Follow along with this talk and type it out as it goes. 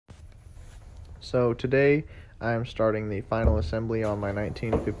So today I am starting the final assembly on my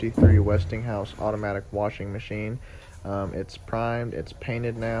 1953 Westinghouse automatic washing machine. It's primed, it's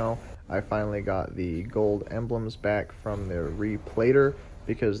painted now. I finally got the gold emblems back from the replater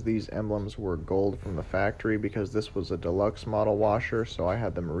because these emblems were gold from the factory because this was a deluxe model washer, so I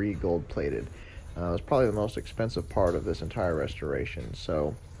had them re-gold plated. It was probably the most expensive part of this entire restoration.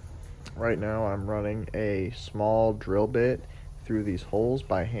 So right now I'm running a small drill bit through these holes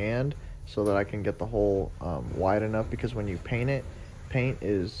by hand so that I can get the hole wide enough, because when you paint it,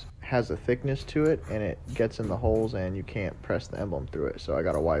 has a thickness to it and it gets in the holes and you can't press the emblem through it. So I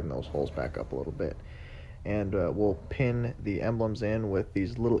got to widen those holes back up a little bit. And we'll pin the emblems in with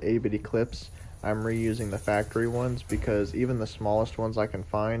these little itty clips. I'm reusing the factory ones because even the smallest ones I can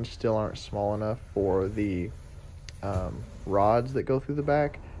find still aren't small enough for the rods that go through the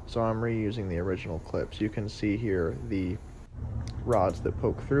back. So I'm reusing the original clips. You can see here the rods that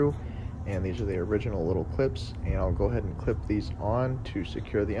poke through, and these are the original little clips, and I'll go ahead and clip these on to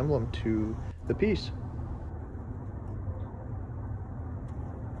secure the emblem to the piece.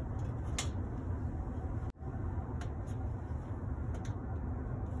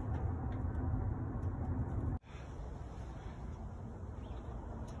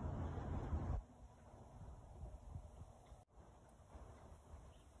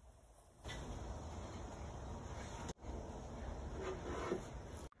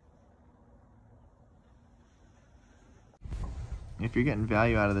 If you're getting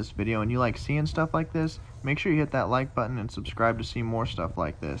value out of this video and you like seeing stuff like this, make sure you hit that like button and subscribe to see more stuff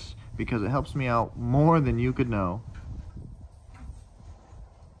like this, because it helps me out more than you could know.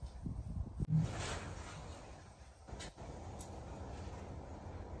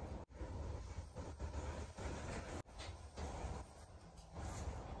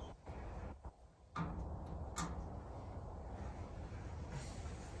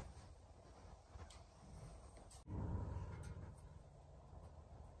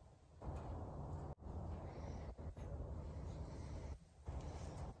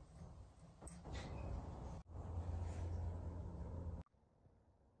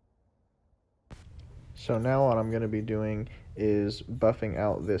 So now what I'm going to be doing is buffing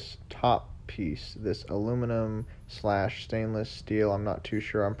out this top piece, this aluminum slash stainless steel. I'm not too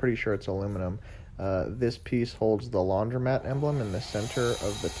sure. I'm pretty sure it's aluminum. This piece holds the laundromat emblem in the center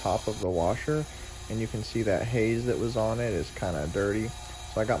of the top of the washer, and you can see that haze that was on it is kind of dirty.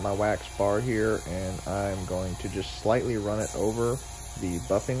 So I got my wax bar here, and I'm going to just slightly run it over the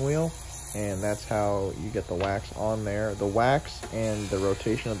buffing wheel, and that's how you get the wax on there. The wax and the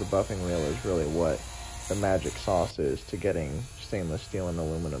rotation of the buffing wheel is really what the magic sauce is to getting stainless steel and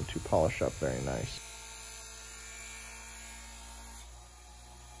aluminum to polish up very nice.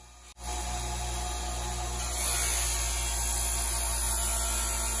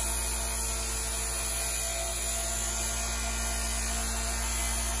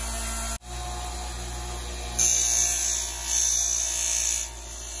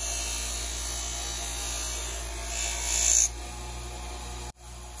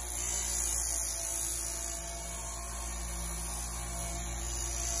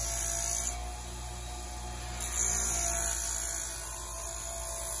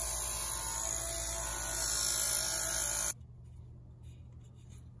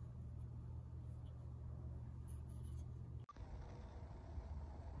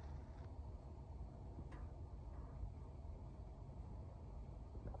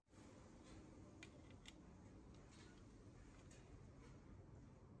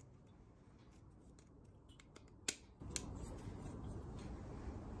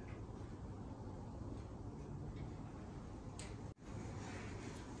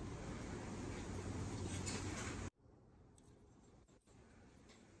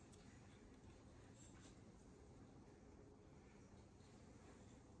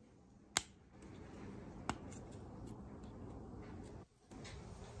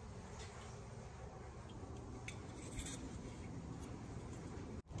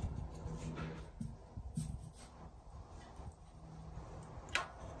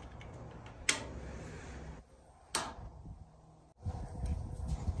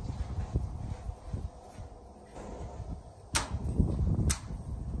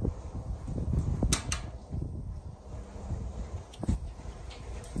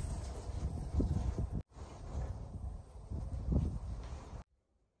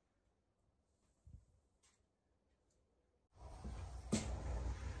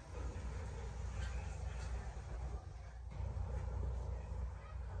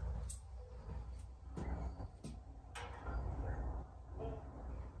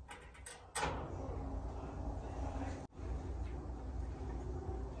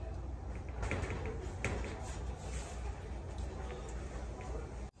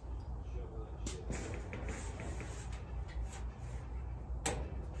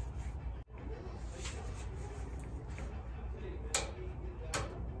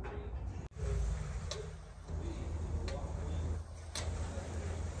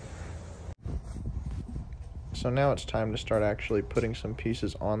 so now it's time to start actually putting some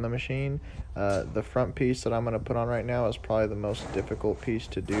pieces on the machine. The front piece that I'm going to put on right now is probably the most difficult piece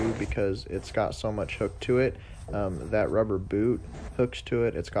to do because it's got so much hook to it. That rubber boot hooks to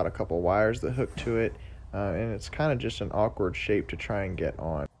it. It's got a couple wires that hook to it, and it's kind of just an awkward shape to try and get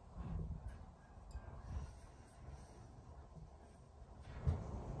on.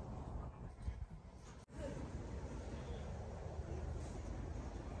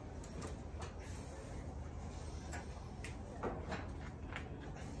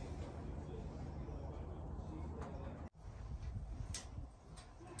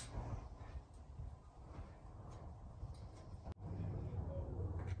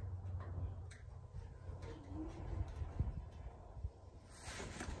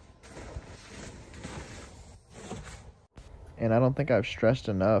 And I don't think I've stressed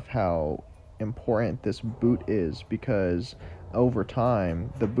enough how important this boot is, because over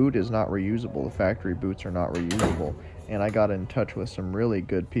time the boot is not reusable. The factory boots are not reusable, and I got in touch with some really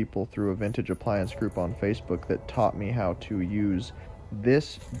good people through a vintage appliance group on Facebook that taught me how to use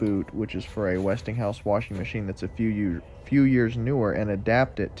this boot, which is for a Westinghouse washing machine that's a few years newer, and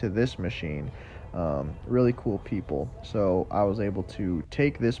adapt it to this machine. Really cool people. So I was able to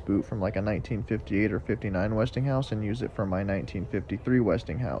take this boot from like a 1958 or 59 Westinghouse and use it for my 1953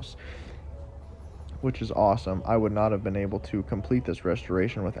 Westinghouse, which is awesome. I would not have been able to complete this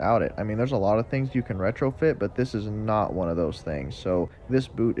restoration without it. I mean, there's a lot of things you can retrofit, but this is not one of those things. So this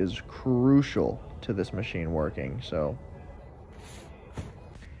boot is crucial to this machine working. So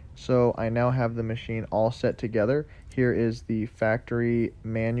I now have the machine all set together. Here is the factory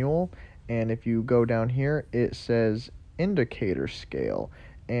manual, and if you go down here, it says indicator scale.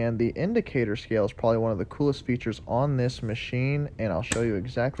 And the indicator scale is probably one of the coolest features on this machine, and I'll show you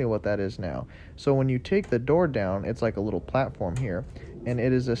exactly what that is now. So when you take the door down, it's like a little platform here, and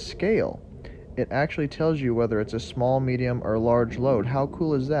it is a scale. It actually tells you whether it's a small, medium, or large load. How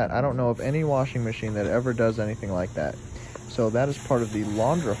cool is that? I don't know of any washing machine that ever does anything like that. So that is part of the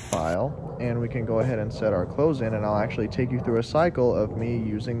Laundra file, and we can go ahead and set our clothes in, and I'll actually take you through a cycle of me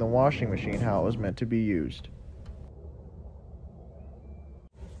using the washing machine, how it was meant to be used.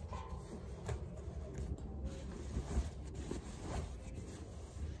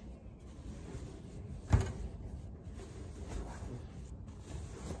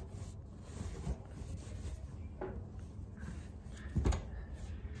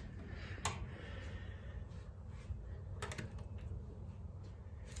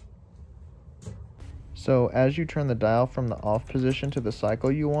 So as you turn the dial from the off position to the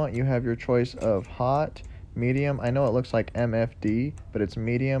cycle you want, you have your choice of hot, medium. I know it looks like MFD, but it's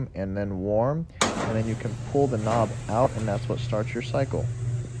medium and then warm. And then you can pull the knob out, and that's what starts your cycle.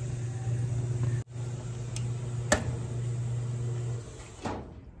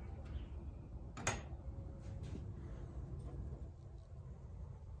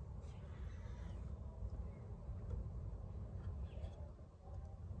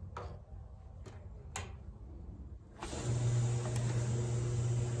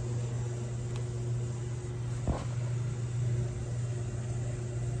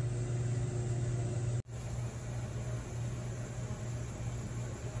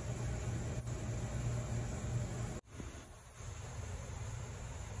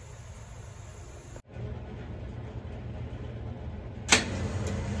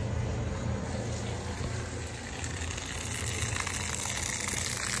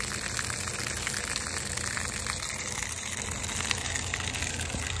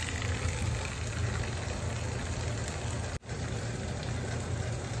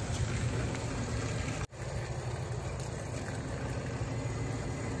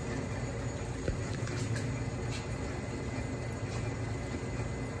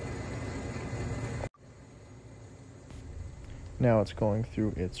 Now it's going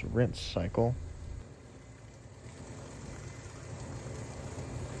through its rinse cycle.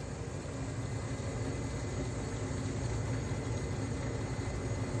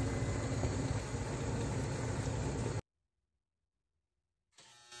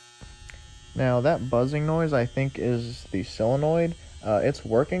 Now that buzzing noise, I think, is the solenoid. It's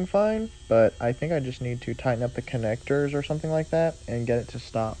working fine, but I think I just need to tighten up the connectors or something like that and get it to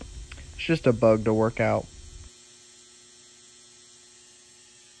stop. It's just a bug to work out.